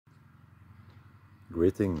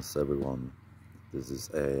Greetings everyone, this is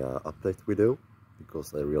a update video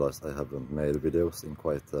because I realized I haven't made videos in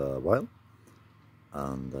quite a while,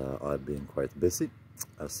 and I've been quite busy,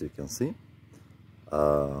 as you can see.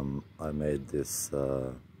 I made this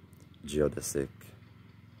geodesic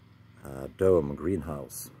dome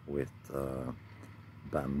greenhouse with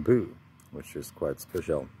bamboo, which is quite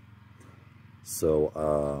special.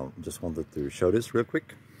 So just wanted to show this real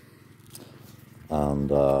quick, and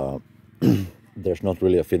there's not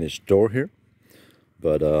really a finished door here,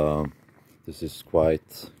 but this is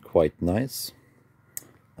quite nice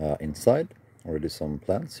inside. Already some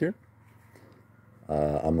plants here.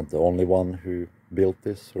 I'm not the only one who built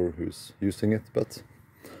this or who's using it, but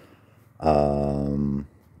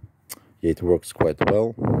yeah, it works quite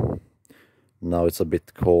well. Now it's a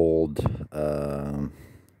bit cold, 20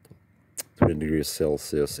 degrees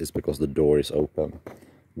Celsius. It's because the door is open,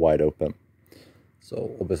 wide open.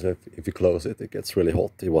 So obviously if you close it, it gets really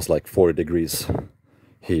hot. It was like 40 degrees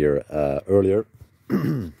here earlier.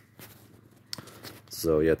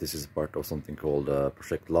 So yeah, this is part of something called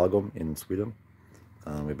Project Lagom in Sweden.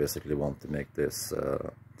 We basically want to make this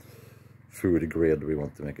food grid. We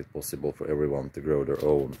want to make it possible for everyone to grow their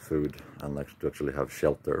own food and to actually have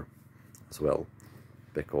shelter as well.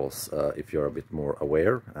 Because if you're a bit more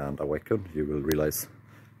aware and awakened, you will realize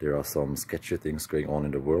there are some sketchy things going on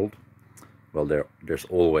in the world. Well, there's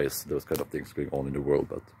always those kind of things going on in the world,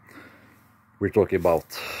 but we're talking about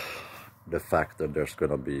the fact that there's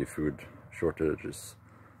gonna be food shortages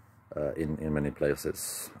in many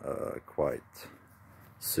places quite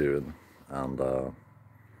soon. And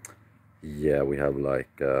yeah, we have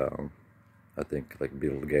like I think like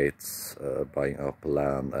Bill Gates buying up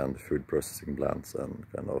land and food processing plants and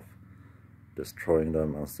kind of destroying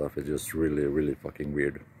them and stuff. It's just really fucking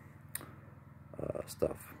weird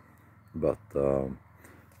stuff. But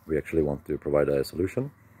we actually want to provide a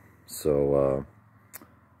solution. So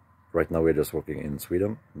right now we're just working in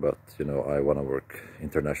Sweden, but you know, I want to work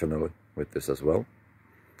internationally with this as well,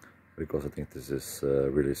 because I think this is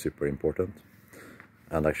really super important.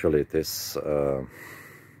 And actually this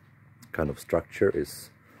kind of structure is,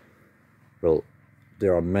 well,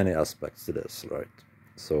 there are many aspects to this, right?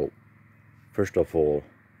 So first of all,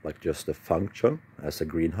 like just the function as a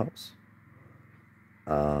greenhouse.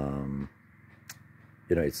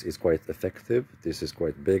 You know, it's quite effective. This is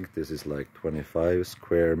quite big. This is like 25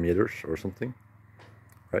 square meters or something,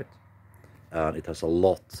 right? And it has a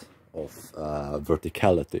lot of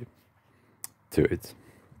verticality to it,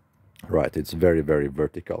 right? It's very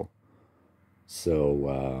vertical.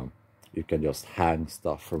 So you can just hang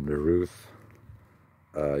stuff from the roof.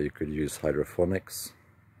 You could use hydroponics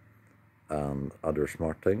and other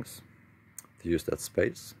smart things to use that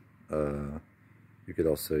space. You could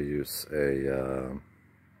also use a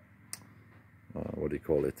what do you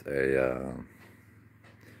call it? A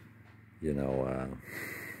you know,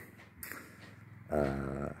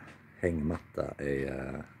 hängmatta.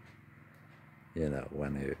 A you know,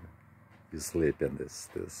 when you sleep in this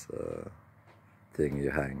thing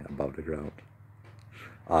you hang above the ground.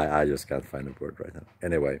 I just can't find a word right now.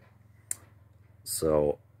 Anyway,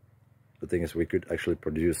 so the thing is, we could actually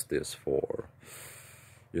produce this for,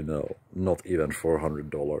 you know, not even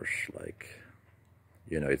 $400. Like,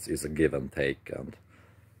 you know, it's a give and take. And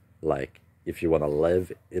like, if you want to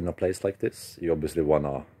live in a place like this, you obviously want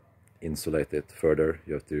to insulate it further.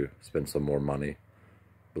 You have to spend some more money.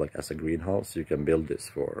 But like, as a greenhouse, you can build this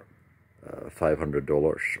for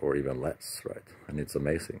 $500 or even less, right? And it's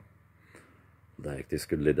amazing. Like, this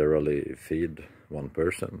could literally feed one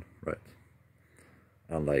person, right?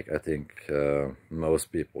 And like, I think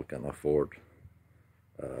most people can afford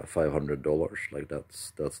 $500. Like,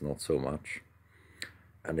 that's not so much.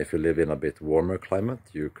 And if you live in a bit warmer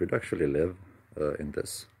climate, you could actually live in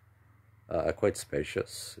this. Quite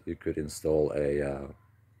spacious. You could install a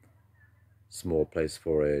small place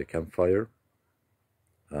for a campfire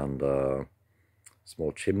and a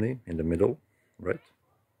small chimney in the middle, right?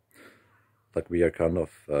 Like, we are kind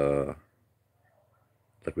of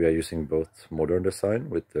like, we are using both modern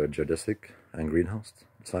design with the geodesic and greenhouse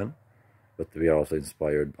design, but we are also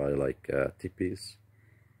inspired by like teepees,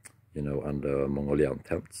 you know, and Mongolian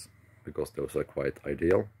tents, because those are quite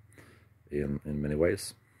ideal in many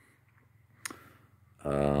ways.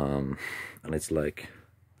 And it's like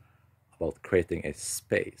about creating a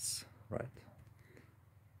space, right?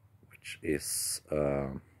 Which is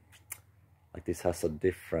like, this has a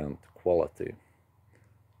different quality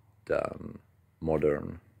than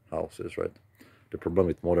modern houses, right? The problem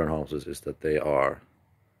with modern houses is that they are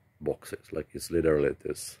boxes. Like, it's literally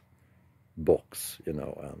this box, you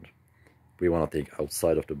know, and we want to think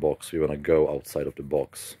outside of the box. We want to go outside of the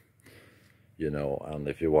box, you know. And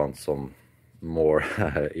if you want some more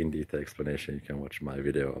in detail explanation, you can watch my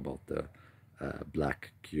video about the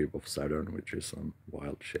black cube of Saturn, which is some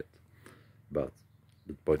wild shit. But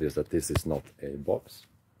the point is that this is not a box,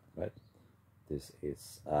 right? This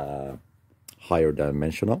is higher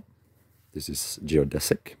dimensional. This is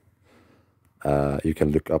geodesic. You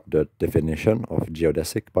can look up the definition of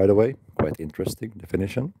geodesic, by the way. Quite interesting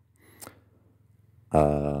definition.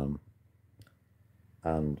 And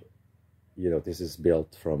you know, this is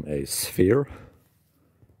built from a sphere,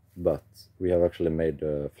 but we have actually made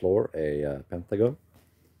the floor a pentagon,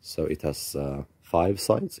 so it has 5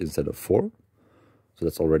 sides instead of 4, so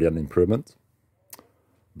that's already an improvement.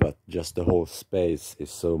 But just the whole space is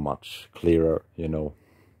so much clearer, you know,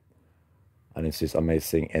 and it's this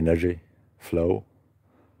amazing energy flow,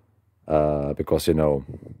 because, you know,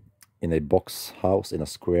 in a box house, in a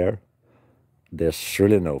square, there's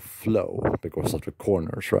really no flow because of the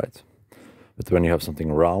corners, right? But when you have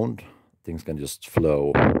something round, things can just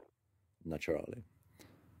flow naturally.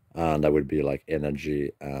 And that would be like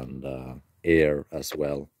energy and air as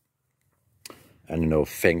well. And you know,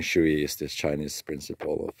 Feng Shui is this Chinese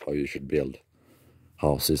principle of how you should build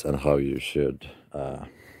houses and how you should,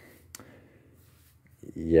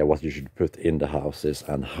 what you should put in the houses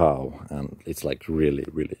and how. And it's like really,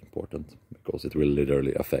 really important because it will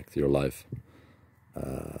literally affect your life,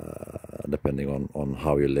 depending on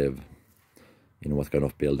how you live, in what kind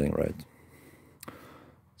of building, right?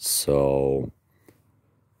 So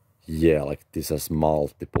yeah, like this has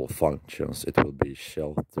multiple functions. It will be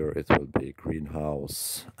shelter, it will be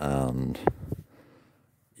greenhouse, and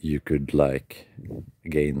you could like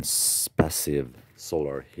gain passive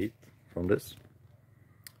solar heat from this,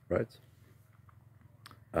 right?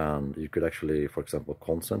 And you could actually, for example,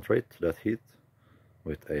 concentrate that heat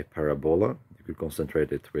with a parabola. You could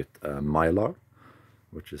concentrate it with mylar,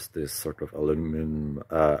 which is this sort of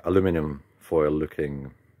aluminum foil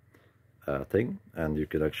looking thing, and you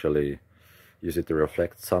could actually use it to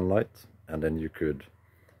reflect sunlight, and then you could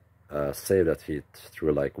save that heat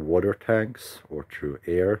through like water tanks or through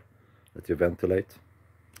air that you ventilate,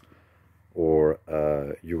 or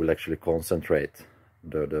you will actually concentrate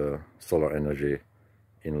the solar energy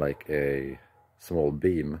in like a small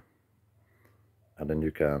beam, and then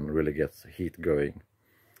you can really get heat going.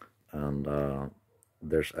 And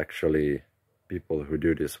there's actually people who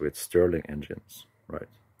do this with Stirling engines, right?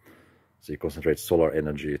 So you concentrate solar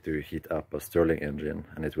energy to heat up a Stirling engine,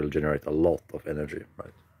 and it will generate a lot of energy,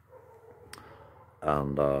 right?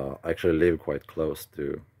 And I actually live quite close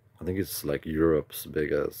to, I think it's like Europe's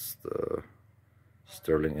biggest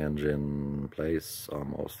Stirling engine place,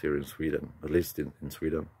 almost here in Sweden, at least in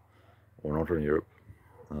Sweden or Northern Europe.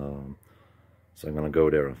 So I'm gonna go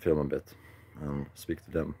there and film a bit and speak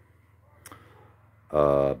to them.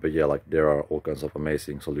 But yeah, like there are all kinds of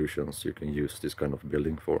amazing solutions you can use this kind of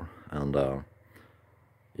building for. And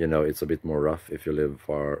you know, it's a bit more rough if you live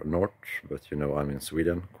far north, but you know, I'm in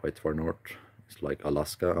Sweden, quite far north. It's like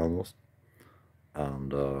Alaska almost.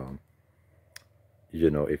 And you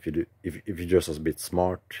know, if you're just a bit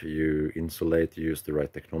smart, you insulate, you use the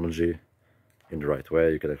right technology in the right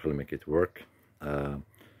way, you can actually make it work.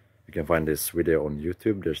 You can find this video on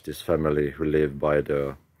YouTube. There's this family who live by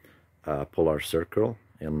the polar circle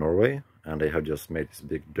in Norway, and they have just made this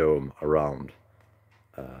big dome around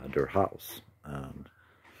their house, and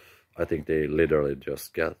I think they literally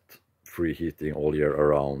just get free heating all year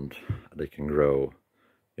around. They can grow,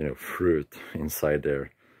 you know, fruit inside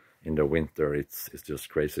there in the winter. It's just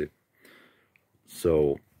crazy.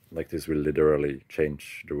 So like this will literally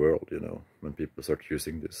change the world, you know, when people start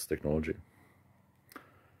using this technology.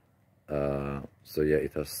 So yeah,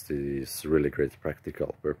 it has these really great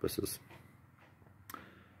practical purposes.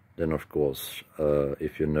 Then of course,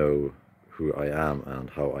 if you know who I am and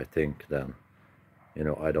how I think, then you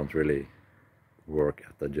know I don't really work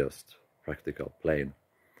at the just practical plane.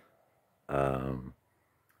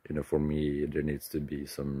 You know, for me there needs to be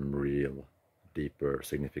some real deeper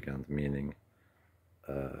significant meaning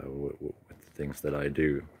with the things that I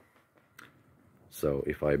do. So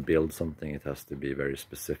if I build something, it has to be very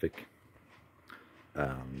specific.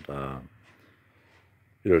 And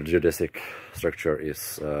you know, the geodesic structure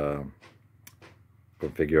is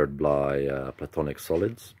configured by platonic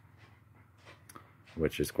solids,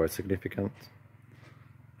 which is quite significant.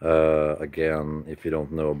 Again, if you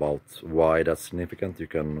don't know about why that's significant, you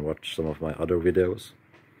can watch some of my other videos.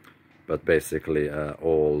 But basically,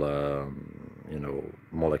 all you know,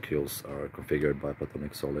 molecules are configured by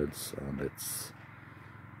platonic solids, and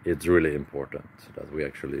it's really important that we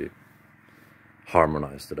actually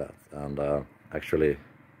harmonize to that. And actually,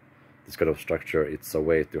 this kind of structure, it's a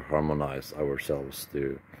way to harmonize ourselves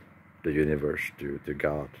to the universe, to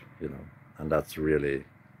God, you know, and that's really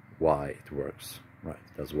why it works, right?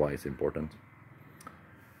 That's why it's important.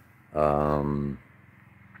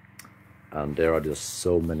 And there are just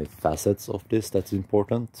so many facets of this that's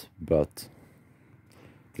important, but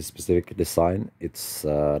this specific design, it's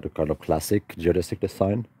the kind of classic geodesic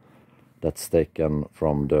design that's taken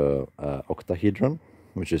from the octahedron,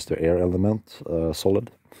 which is the air element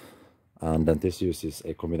solid. And then this uses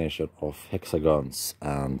a combination of hexagons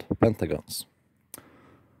and pentagons.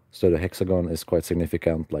 So the hexagon is quite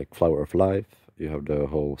significant, like flower of life. You have the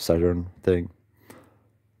whole Saturn thing.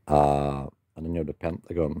 And then you have the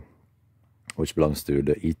pentagon, which belongs to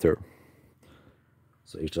the ether.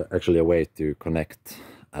 So it's actually a way to connect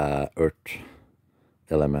earth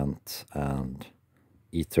element and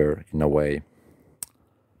ether in a way.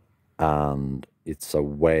 And it's a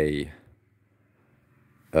way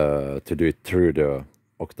to do it through the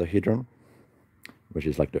octahedron, which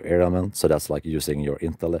is like the air element. So that's like using your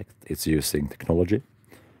intellect. It's using technology.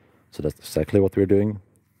 So that's exactly what we're doing.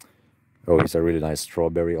 Oh, it's a really nice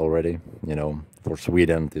strawberry already. You know, for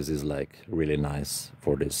Sweden, this is like really nice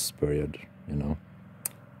for this period, you know.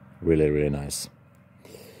 Really, really nice.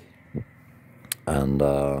 And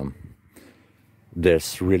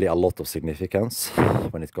there's really a lot of significance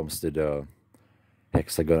when it comes to the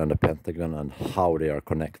hexagon and the pentagon and how they are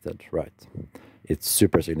connected, right? It's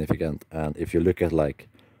super significant. And if you look at like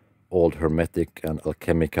old hermetic and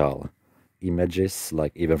alchemical images,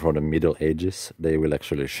 like even from the Middle Ages, they will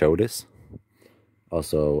actually show this.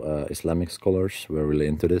 Also, Islamic scholars were really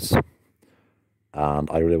into this, and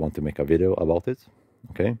I really want to make a video about it.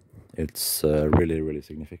 Okay, it's really, really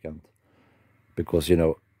significant because, you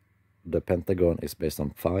know, the pentagon is based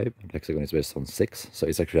on 5, the hexagon is based on 6, so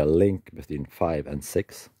it's actually a link between 5 and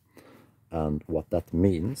 6, and what that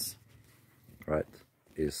means, right,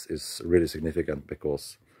 is really significant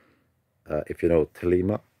because if you know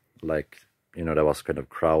Telema, like, you know, that was kind of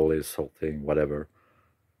Crowley's whole thing, whatever,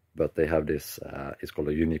 but they have this, it's called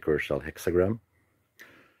a unicursal hexagram,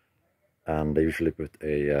 and they usually put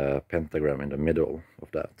a pentagram in the middle of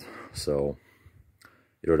that. So,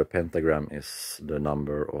 you know, the pentagram is the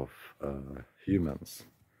number of humans,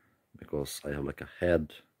 because I have like a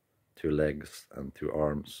head, 2 legs, and 2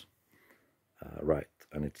 arms, right,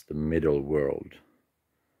 and it's the middle world,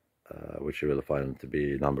 which you will find to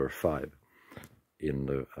be number 5 in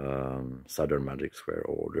the Southern Magic Square,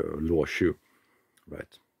 or the Luo Shu,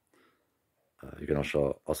 right? You can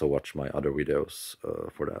also watch my other videos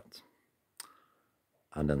for that.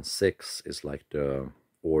 And then 6 is like the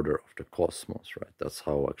order of the cosmos, right? That's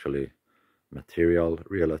how actually material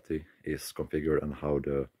reality is configured and how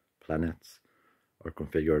the planets are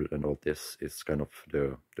configured, and all this is kind of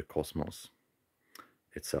the cosmos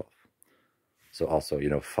itself. So also, you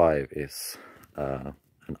know, 5 is an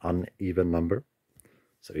uneven number,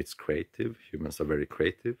 so it's creative. Humans are very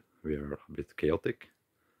creative. We are a bit chaotic.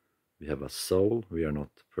 We have a soul. We are not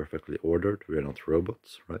perfectly ordered. We are not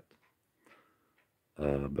robots, right?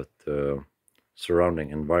 But the surrounding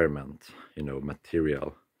environment, you know,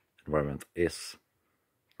 material environment is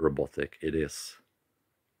robotic. It is,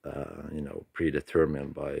 you know,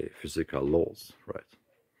 predetermined by physical laws, right?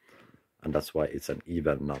 And that's why it's an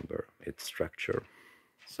even number. It's structure.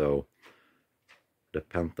 So the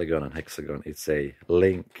pentagon and hexagon, it's a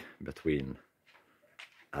link between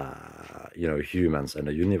you know, humans and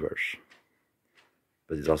the universe,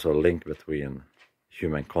 but it's also a link between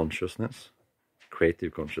human consciousness,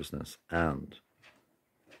 creative consciousness, and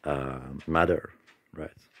matter,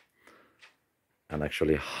 right? And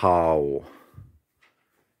actually how,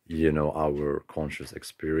 you know, our conscious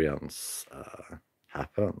experience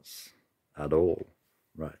happens at all,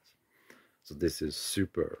 right? So this is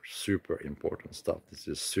super, super important stuff. This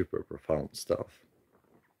is super profound stuff.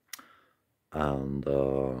 And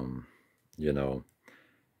you know,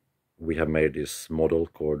 we have made this model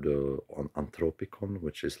called Anthropicon,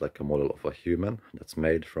 which is like a model of a human that's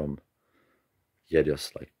made from, yeah,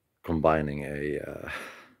 just like combining a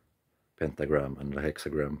pentagram and a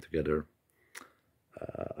hexagram together.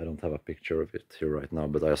 I don't have a picture of it here right now,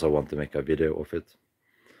 but I also want to make a video of it,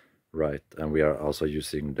 right? And we are also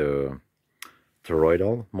using the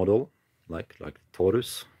toroidal model, like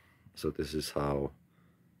torus. So this is how,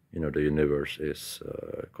 you know, the universe is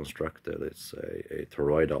constructed. It's a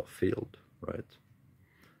toroidal field, right?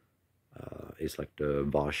 It's like the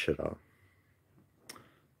Vajra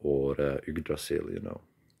or Yggdrasil, you know.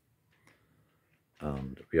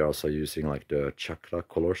 And we are also using like the chakra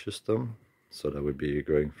color system, so that would be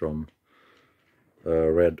going from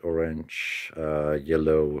red, orange,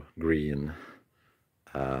 yellow, green,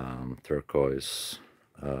 turquoise,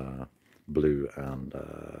 blue, and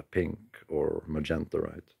pink or magenta,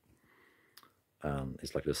 right? And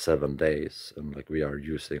it's like the 7 days, and like we are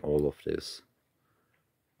using all of this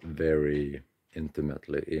very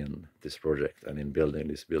intimately in this project and in building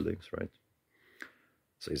these buildings, right?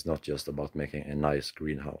 So it's not just about making a nice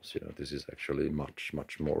greenhouse, you know, this is actually much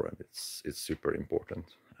more, and it's super important.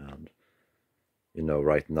 And you know,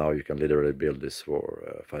 right now you can literally build this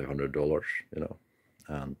for $500, you know,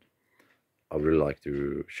 and I would really like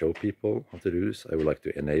to show people how to do this. I would like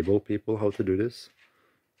to enable people how to do this,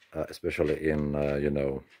 especially in, you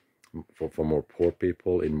know, for more poor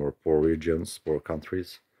people in more poor regions, poor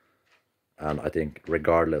countries. And I think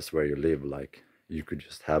regardless where you live, like, you could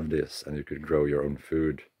just have this and you could grow your own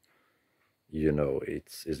food. You know,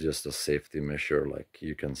 it's just a safety measure, like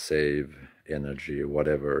you can save energy,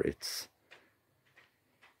 whatever. It's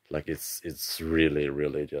like it's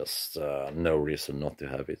really just no reason not to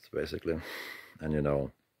have it, basically. And you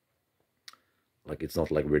know, like, it's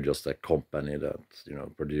not like we're just a company that, you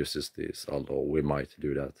know, produces this, although we might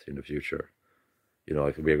do that in the future. You know,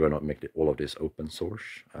 like, we're going to make all of this open source.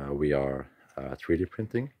 We are 3D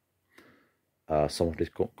printing some of these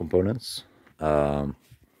components.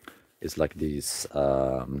 It's like these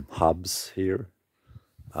hubs here.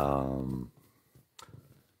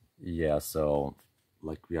 Yeah, so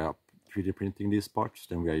like we are 3D printing these parts,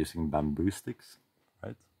 then we are using bamboo sticks,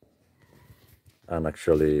 right? And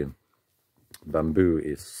actually bamboo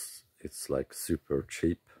it's like super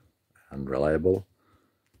cheap and reliable.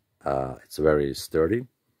 It's very sturdy,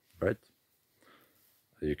 right?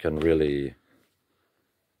 You can really,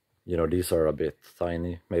 you know, these are a bit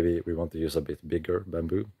tiny. Maybe we want to use a bit bigger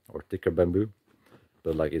bamboo or thicker bamboo,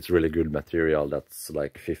 but like, it's really good material that's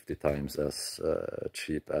like 50 times as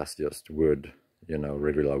cheap as just wood, you know,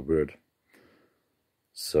 regular wood.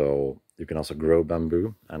 So you can also grow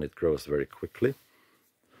bamboo, and it grows very quickly.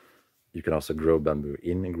 You can also grow bamboo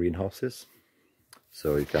in greenhouses,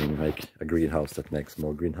 so you can make a greenhouse that makes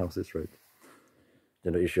more greenhouses, right?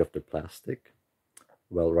 Then the issue of the plastic.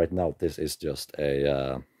 Well, right now this is just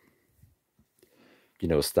a you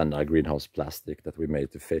know, standard greenhouse plastic that we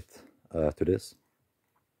made to fit to this.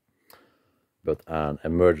 But an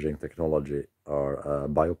emerging technology are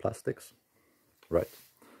bioplastics, right?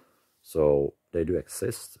 So they do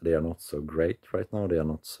exist. They are not so great right now. They are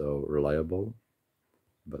not so reliable,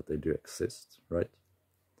 but they do exist, right?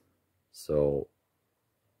 So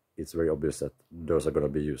it's very obvious that those are going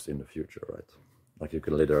to be used in the future, right? Like, you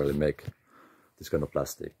can literally make this kind of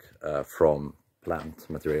plastic from plant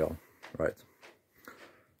material, right?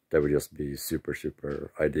 That would just be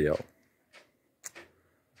super ideal.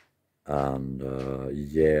 And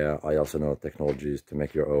yeah, I also know technologies to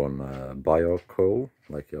make your own biocoal,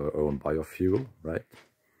 like your own biofuel, right?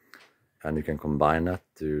 And you can combine that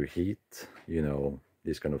to heat, you know,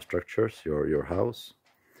 these kind of structures, your house.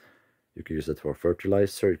 You can use that for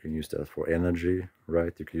fertilizer, you can use that for energy,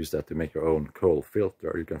 right? You can use that to make your own coal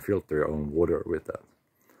filter. You can filter your own water with that.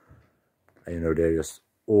 And you know, there's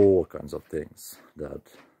all kinds of things that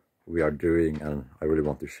we are doing, and I really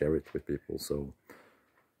want to share it with people. So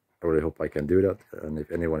I really hope I can do that. And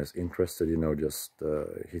if anyone is interested, you know, just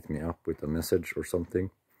hit me up with a message or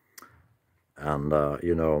something. And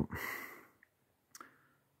you know,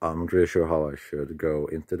 I'm not really sure how I should go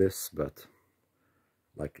into this, but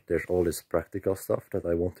like, there's all this practical stuff that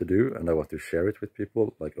I want to do, and I want to share it with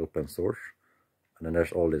people, like open source. And then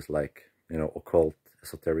there's all this, like, you know, occult,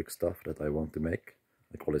 esoteric stuff that I want to make,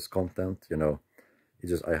 like all this content, you know. It's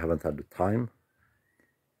just I haven't had the time,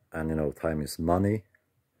 and you know, time is money,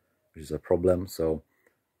 which is a problem. So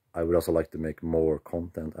I would also like to make more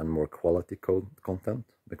content and more quality content,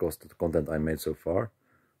 because the content I made so far,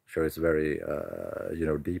 sure, it's very you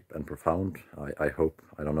know, deep and profound. I hope,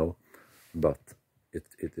 I don't know, but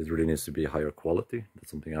it really needs to be higher quality. That's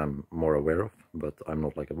something I'm more aware of, but I'm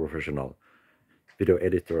not like a professional video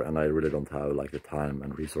editor, and I really don't have like the time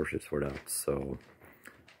and resources for that. So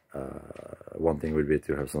one thing would be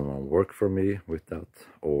to have someone work for me with that,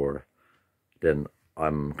 or then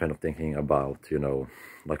I'm kind of thinking about, you know,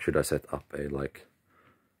 like, should I set up a like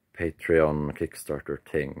Patreon Kickstarter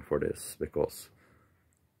thing for this, because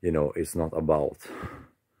you know, it's not about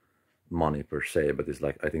money per se, but it's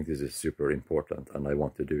like, I think this is super important and I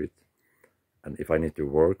want to do it. And if I need to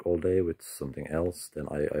work all day with something else, then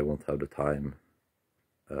I won't have the time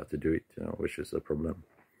to do it, you know, which is a problem.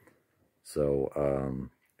 So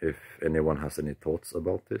if anyone has any thoughts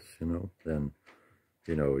about this, you know, then,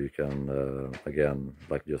 you know, you can again,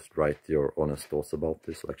 like, just write your honest thoughts about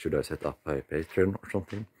this. Like, should I set up a Patreon or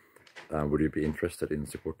something? would you be interested in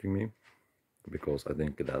supporting me? Because I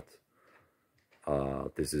think that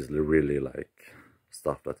this is really like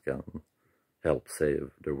stuff that can help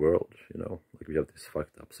save the world, you know. Like we have this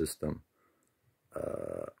fucked up system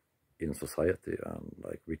in society, and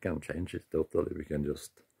like we can change it totally. We can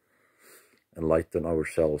just enlighten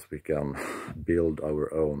ourselves. We can build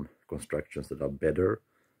our own constructions that are better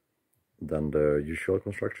than the usual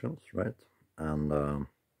constructions, right? And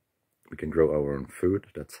we can grow our own food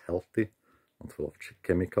that's healthy, not full of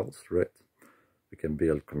chemicals, right? We can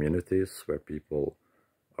build communities where people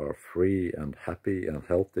are free and happy and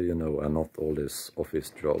healthy, you know, and not all this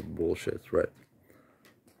office job bullshit, right?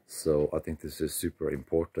 So I think this is super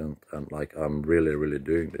important, and like I'm really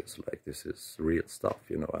doing this. Like this is real stuff,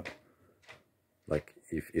 you know. And like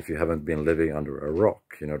if you haven't been living under a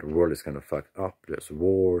rock, you know, the world is kind of fucked up. There's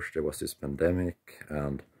wars, there was this pandemic,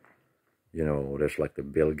 and you know, there's like the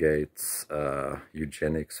Bill Gates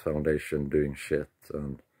eugenics foundation doing shit,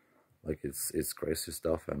 and like it's crazy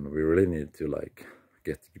stuff, and we really need to like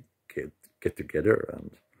get together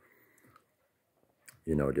and,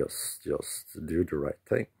 you know, just do the right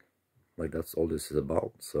thing. Like that's all this is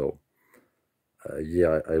about. So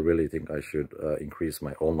yeah, I really think I should increase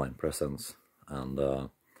my online presence and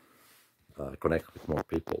connect with more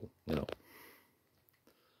people, you know.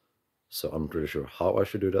 So I'm not really sure how I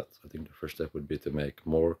should do that. I think the first step would be to make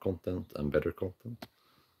more content and better content.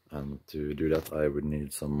 And to do that, I would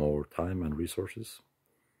need some more time and resources.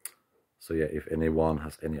 So yeah, if anyone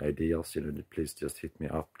has any ideas, you know, please just hit me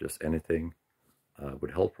up. Just anything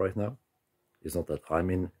would help right now. It's not that I'm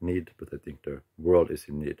in need, but I think the world is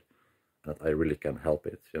in need, and that I really can help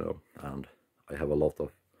it, you know. And I have a lot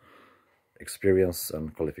of experience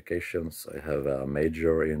and qualifications. I have a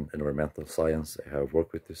major in environmental science. I have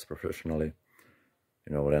worked with this professionally.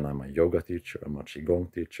 You know, then I'm a yoga teacher, I'm a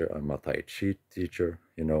qigong teacher, I'm a tai chi teacher,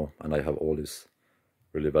 you know, and I have all this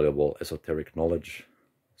really valuable esoteric knowledge.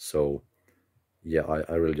 So yeah,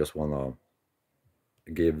 I really just want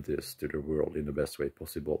to give this to the world in the best way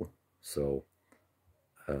possible. So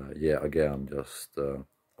yeah, again, just I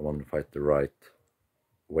want to find the right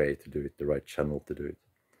way to do it, the right channel to do it.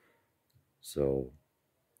 So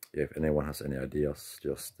yeah, if anyone has any ideas,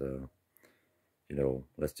 just you know,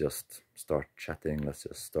 let's just start chatting. Let's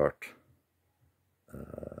just start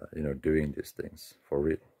you know, doing these things for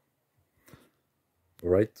real. All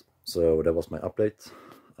right, so that was my update.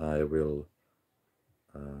 I will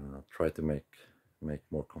try to make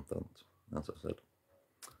more content. As I said,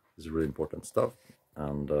 this is really important stuff,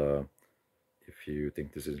 and if you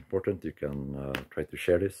think this is important, you can try to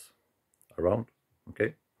share this around.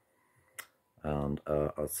 Okay, and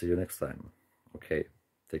I'll see you next time. Okay,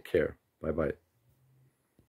 take care. Bye bye.